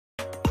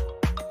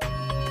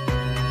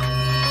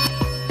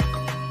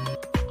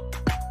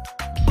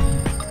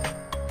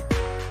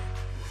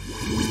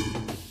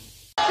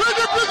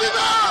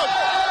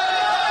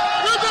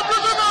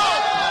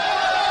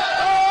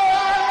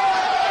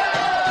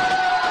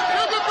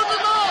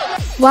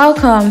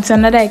Welcome to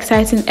another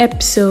exciting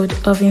episode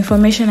of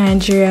Information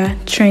Nigeria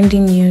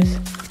Trending News.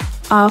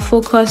 Our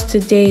focus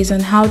today is on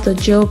how the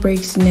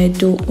jailbreaks in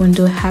Edo,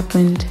 Ondo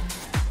happened.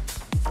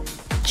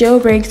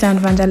 Jailbreaks and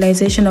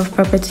vandalization of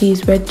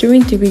properties were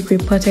during the week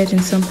reported in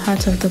some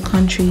parts of the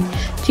country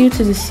due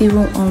to the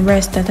civil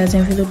unrest that has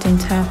enveloped the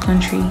entire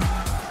country.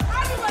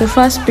 The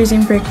first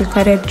prison break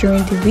recorded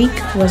during the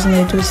week was in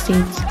Edo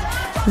State.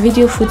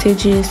 Video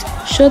footages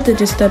showed the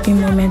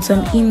disturbing moment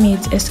some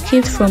inmates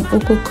escaped from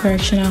Oko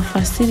Correctional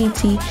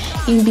Facility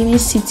in Benin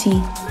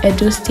City,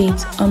 Edo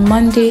State on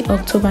Monday,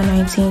 October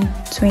 19,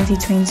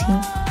 2020.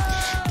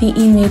 The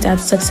inmates had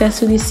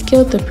successfully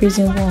scaled the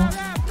prison wall.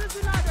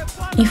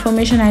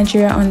 Information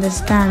Nigeria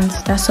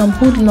understands that some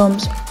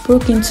hoodlums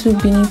broke into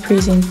Benin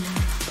prison,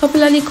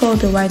 popularly called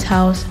the White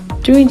House,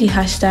 during the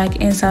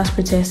 #EndSARS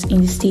protests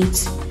in the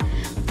state.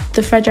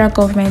 The federal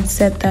government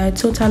said that a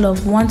total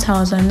of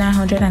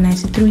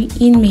 1,993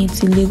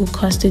 inmates in legal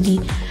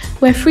custody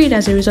were freed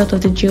as a result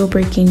of the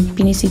jailbreak in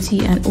Benin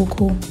City and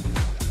Oko.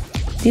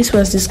 This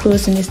was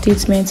disclosed in a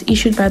statement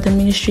issued by the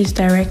ministry's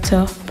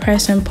Director,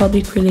 Press and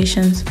Public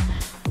Relations,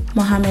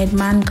 Mohammed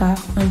Manga,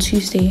 on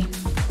Tuesday.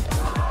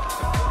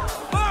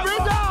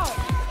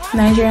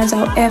 Nigerians,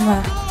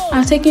 however,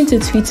 are taking to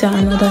Twitter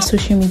and other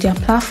social media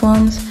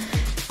platforms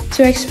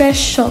to express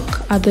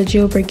shock at the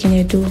jailbreak in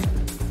Edo.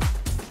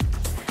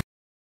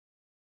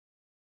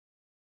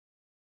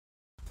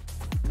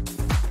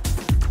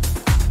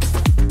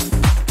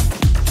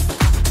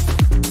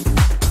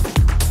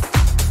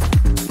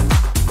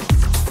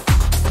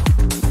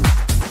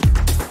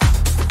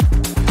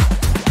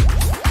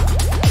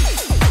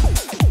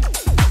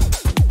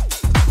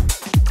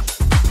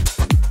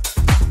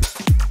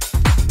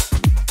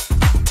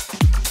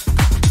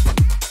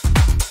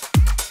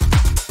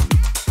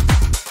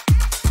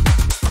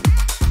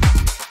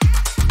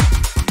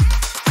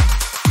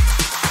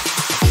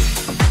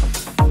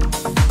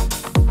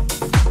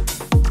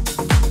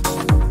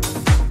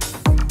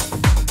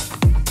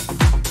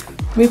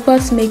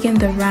 Reports making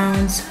the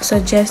rounds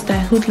suggest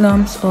that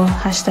hoodlums or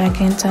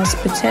 #EndSARS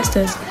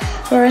protesters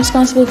were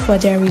responsible for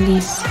their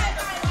release.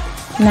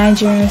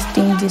 Nigerians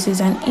think this is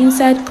an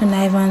inside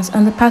connivance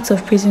on the part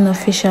of prison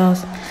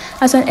officials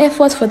as an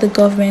effort for the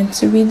government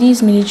to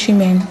release military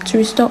men to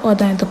restore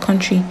order in the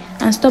country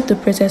and stop the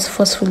protests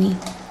forcefully.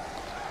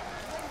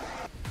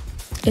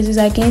 It is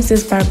against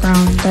this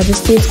background that the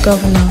state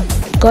governor,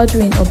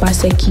 Godwin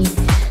Obaseki,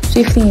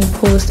 swiftly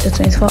imposed a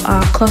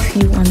 24-hour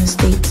curfew on the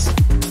state.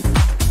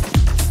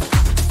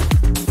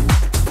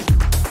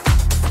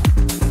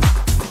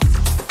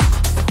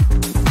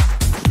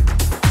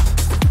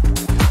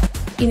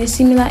 In a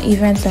similar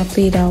event that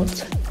played out,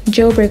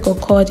 jailbreak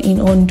occurred in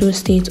Ondo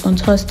State on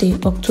Thursday,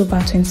 October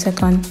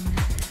 22nd.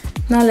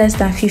 No less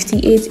than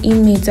 58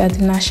 inmates at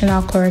the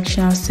National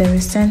Correctional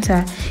Service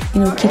Center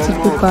in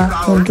Okitikupa,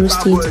 Ondo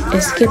State,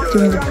 escaped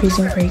during the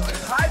prison break.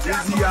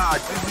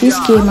 This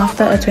came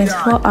after a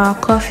 24-hour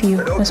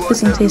curfew was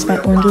put in place by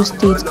Ondo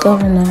State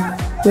Governor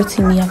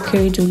Rotimi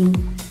Akeredolu.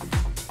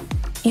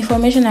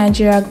 Information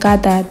Nigeria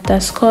gathered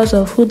that scores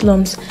of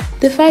hoodlums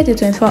defied the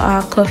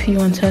 24-hour curfew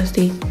on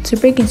Thursday to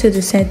break into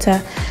the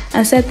center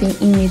and set the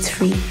inmates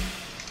free.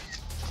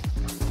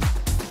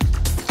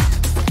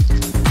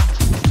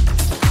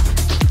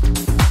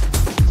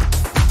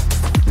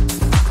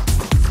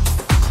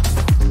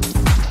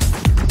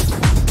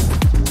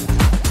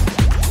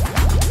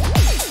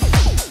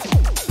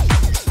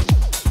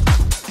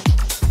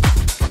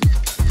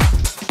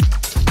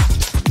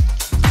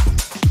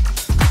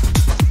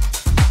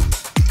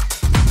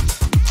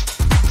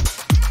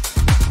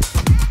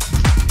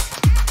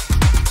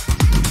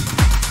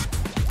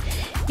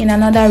 In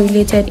another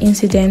related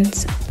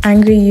incident,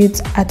 angry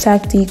youths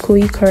attacked the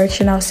Ikoyi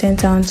Correctional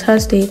Center on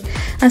Thursday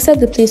and set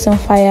the place on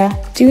fire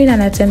during an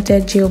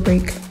attempted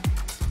jailbreak.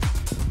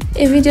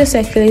 A video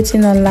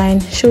circulating online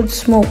showed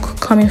smoke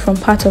coming from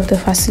part of the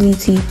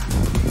facility.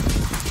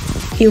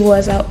 It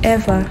was,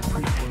 however,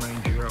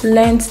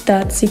 learned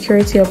that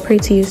security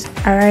operatives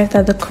arrived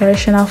at the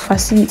correctional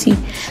facility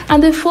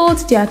and they foiled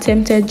the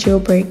attempted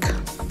jailbreak.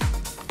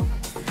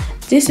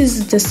 This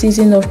is the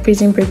season of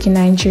prison break in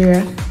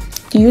Nigeria.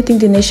 Do you think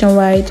the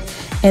nationwide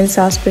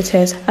EndSARS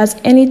protest has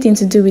anything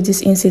to do with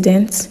this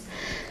incident?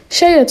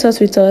 Share your thoughts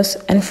with us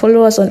and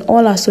follow us on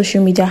all our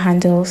social media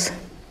handles.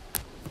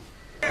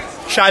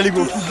 Charlie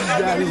go.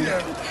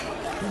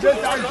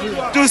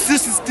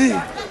 260.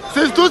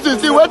 Since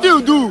 260, what do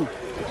you do?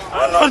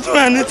 I don't do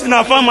anything.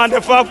 I found my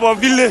farm for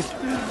village.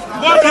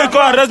 They go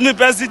arrest me,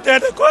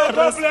 president. They go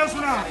arrest.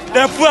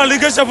 They put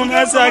allegation from me.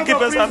 I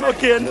keep us. I'm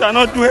okay. I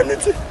not do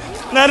anything.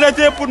 Now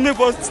they put me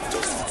for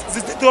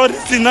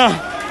 260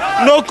 now.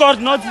 No court,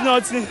 nothing.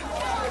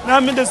 Now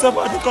I'm in the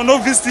support, no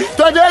visit.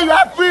 Today you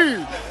are free.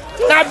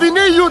 Now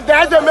beneath you,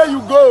 that's the way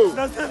you go.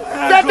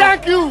 Say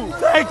thank you.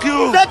 Thank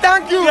you. Say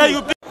thank you. Yeah,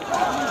 you.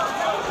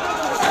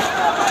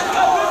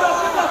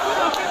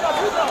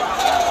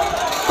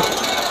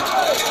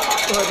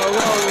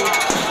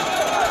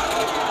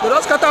 They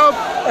don't scatter up.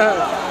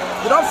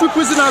 They don't free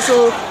prisoners,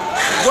 so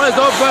boys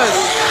don't burst.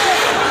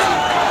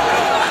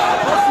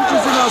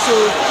 prisoners.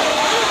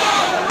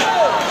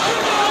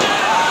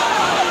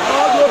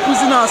 All the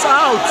prisoners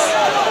out.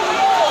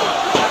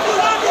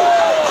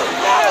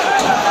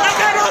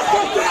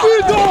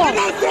 Freedom!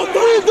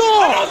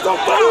 Freedom!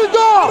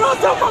 Freedom!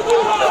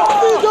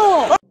 Freedom!